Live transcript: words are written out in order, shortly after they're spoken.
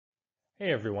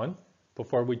Hey everyone,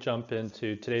 before we jump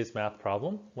into today's math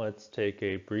problem, let's take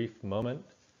a brief moment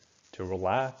to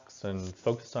relax and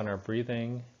focus on our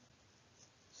breathing.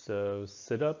 So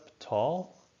sit up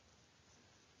tall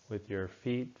with your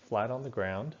feet flat on the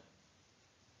ground.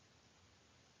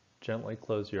 Gently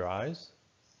close your eyes.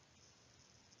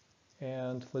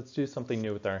 And let's do something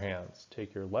new with our hands.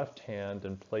 Take your left hand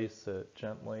and place it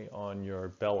gently on your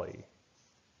belly.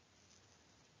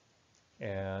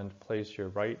 And place your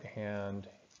right hand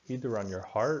either on your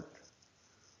heart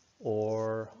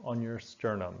or on your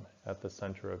sternum at the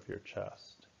center of your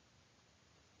chest.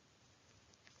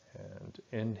 And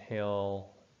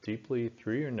inhale deeply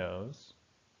through your nose.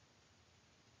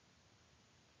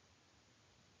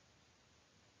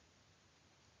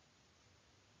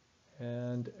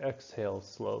 And exhale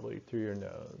slowly through your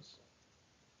nose.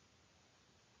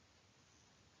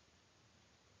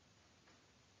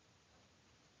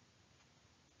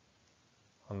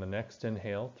 On the next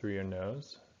inhale through your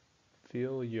nose,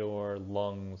 feel your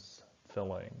lungs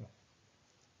filling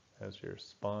as your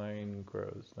spine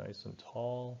grows nice and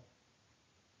tall.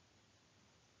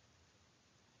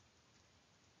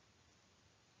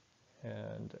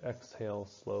 And exhale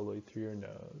slowly through your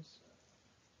nose.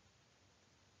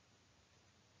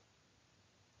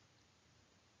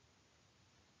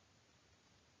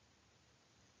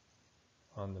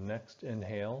 On the next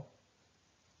inhale,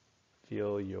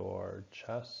 feel your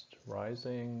chest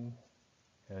rising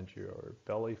and your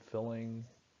belly filling.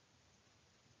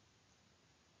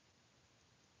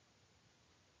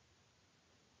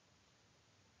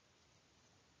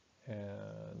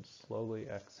 And slowly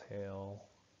exhale.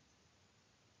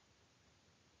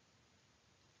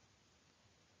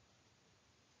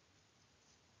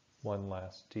 One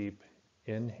last deep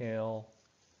inhale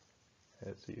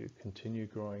as you continue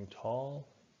growing tall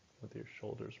with your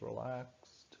shoulders relaxed.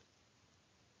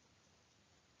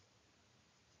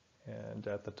 And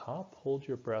at the top, hold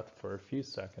your breath for a few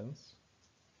seconds.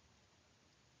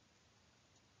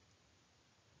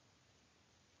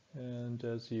 And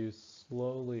as you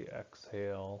slowly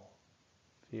exhale,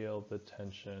 feel the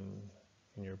tension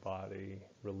in your body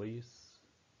release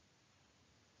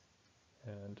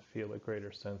and feel a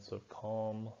greater sense of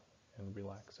calm and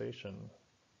relaxation.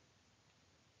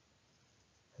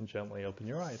 And gently open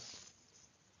your eyes.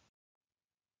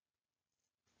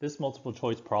 This multiple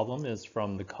choice problem is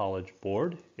from the College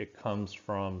Board. It comes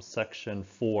from section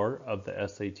 4 of the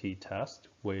SAT test,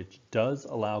 which does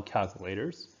allow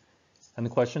calculators. And the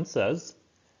question says,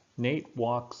 Nate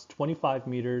walks 25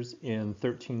 meters in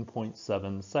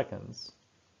 13.7 seconds.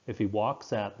 If he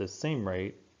walks at the same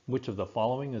rate, which of the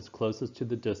following is closest to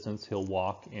the distance he'll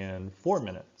walk in 4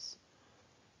 minutes?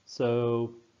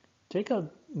 So take a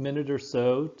minute or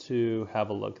so to have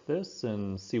a look at this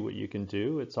and see what you can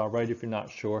do. It's all right if you're not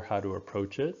sure how to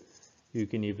approach it. You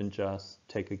can even just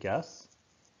take a guess,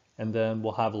 and then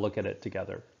we'll have a look at it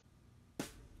together.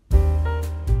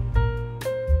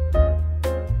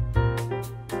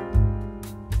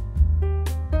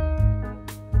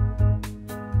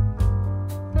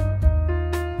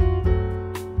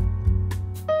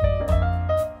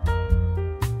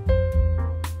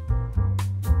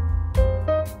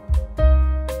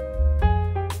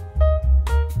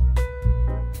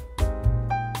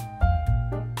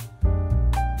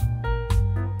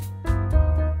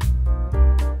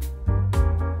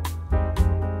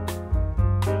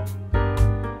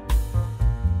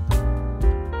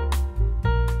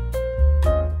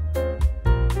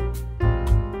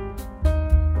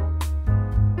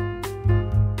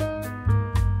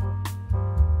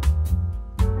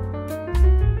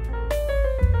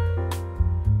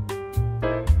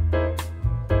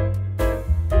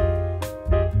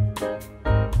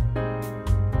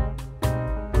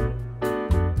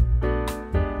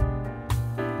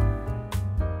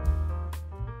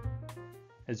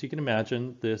 As you can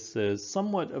imagine, this is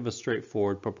somewhat of a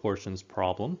straightforward proportions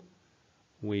problem.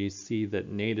 We see that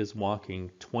Nate is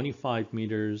walking 25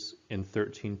 meters in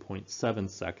 13.7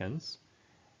 seconds,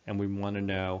 and we want to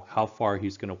know how far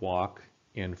he's going to walk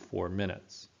in 4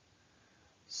 minutes.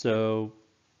 So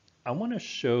I want to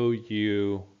show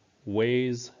you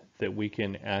ways that we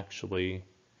can actually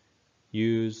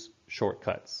use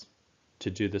shortcuts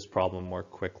to do this problem more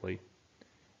quickly.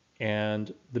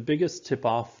 And the biggest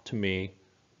tip-off to me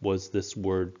was this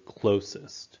word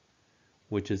closest,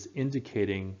 which is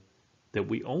indicating that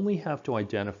we only have to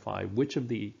identify which of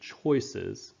the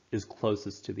choices is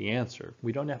closest to the answer.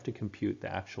 We don't have to compute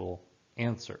the actual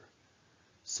answer.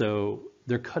 So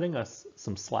they're cutting us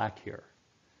some slack here,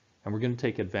 and we're going to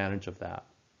take advantage of that.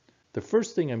 The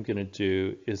first thing I'm going to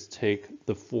do is take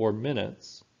the 4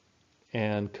 minutes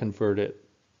and convert it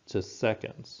to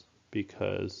seconds.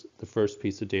 because the first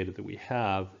piece of data that we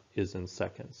have is in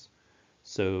seconds.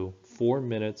 So 4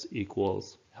 minutes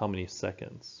equals how many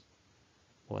seconds?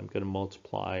 Well, I'm going to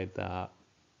multiply that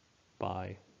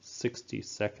by 60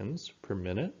 seconds per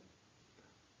minute,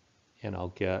 and I'll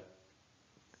get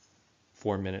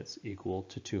 4 minutes equal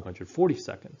to 240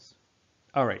 seconds.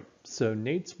 All right, so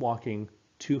Nate's walking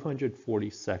 240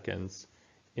 seconds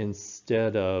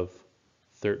instead of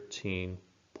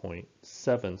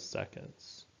 13.7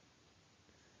 seconds.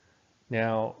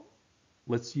 Now,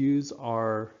 let's use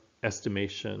our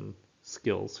estimation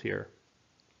skills here.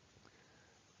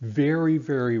 Very,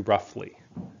 very roughly,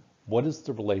 what is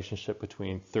the relationship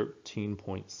between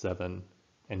 13.7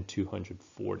 and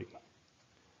 240?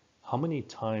 How many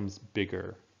times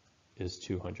bigger is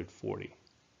 240?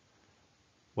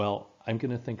 Well, I'm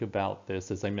going to think about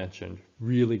this, as I mentioned,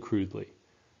 really crudely.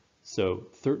 So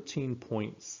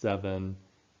 13.7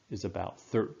 is about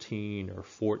 13 or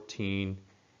 14,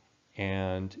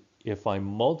 and if I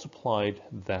multiplied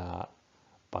that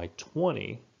by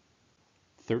 20,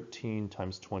 13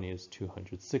 times 20 is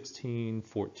 216,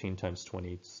 14 times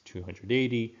 20 is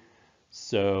 280.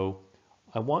 So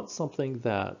I want something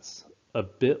that's a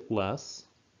bit less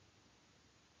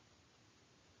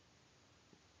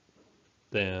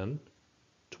than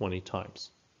 20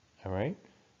 times, all right?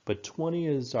 But 20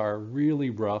 is our really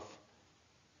rough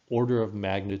order of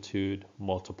magnitude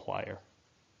multiplier.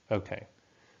 Okay,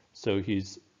 so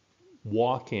he's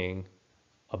walking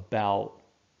about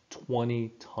 20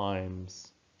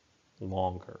 times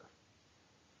longer.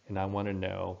 And I want to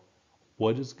know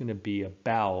what is going to be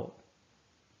about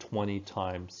 20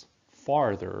 times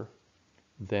farther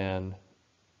than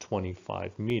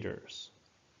 25 meters.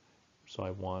 So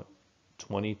I want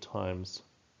 20 times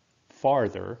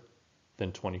farther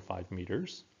than 25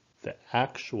 meters. The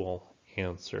actual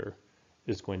answer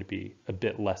is going to be a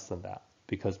bit less than that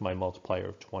because my multiplier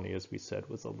of 20, as we said,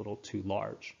 was a little too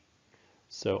large.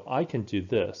 So I can do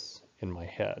this in my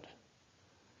head.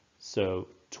 So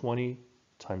 20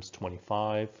 times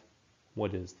 25,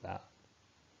 what is that?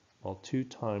 Well, 2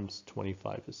 times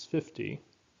 25 is 50,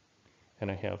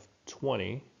 and I have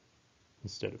 20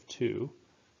 instead of 2,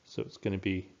 so it's going to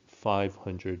be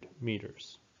 500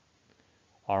 meters.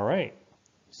 All right,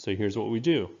 so here's what we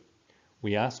do.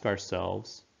 We ask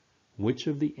ourselves, which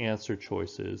of the answer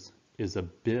choices is a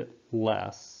bit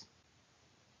less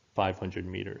 500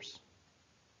 meters?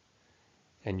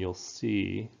 And you'll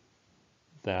see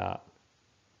that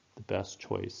the best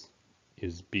choice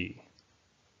is B.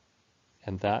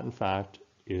 And that, in fact,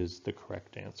 is the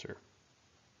correct answer.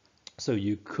 So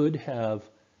you could have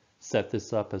set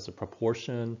this up as a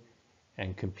proportion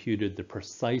and computed the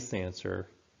precise answer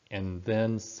and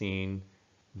then seen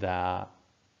that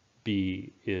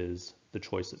B is the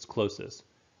choice that's closest.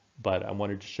 But I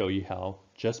wanted to show you how,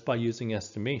 just by using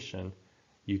estimation,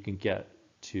 you can get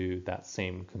to that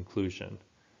same conclusion.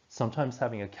 Sometimes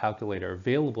having a calculator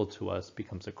available to us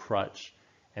becomes a crutch,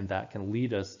 and that can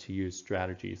lead us to use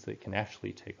strategies that can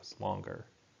actually take us longer.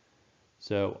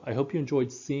 So I hope you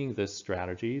enjoyed seeing this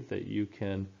strategy, that you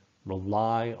can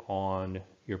rely on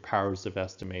your powers of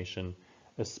estimation,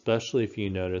 especially if you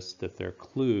notice that there are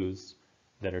clues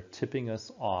that are tipping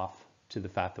us off to the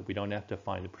fact that we don't have to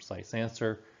find the precise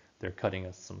answer. They're cutting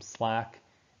us some slack,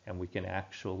 and we can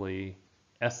actually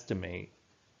estimate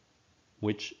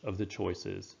which of the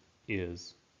choices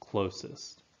is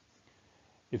closest.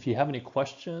 If you have any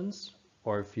questions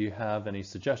or if you have any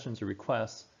suggestions or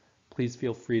requests, please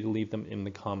feel free to leave them in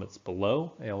the comments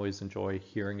below. I always enjoy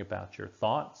hearing about your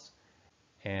thoughts.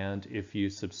 And if you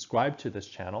subscribe to this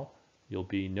channel, you'll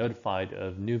be notified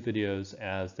of new videos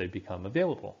as they become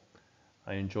available.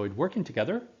 I enjoyed working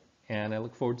together, and I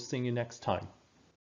look forward to seeing you next time.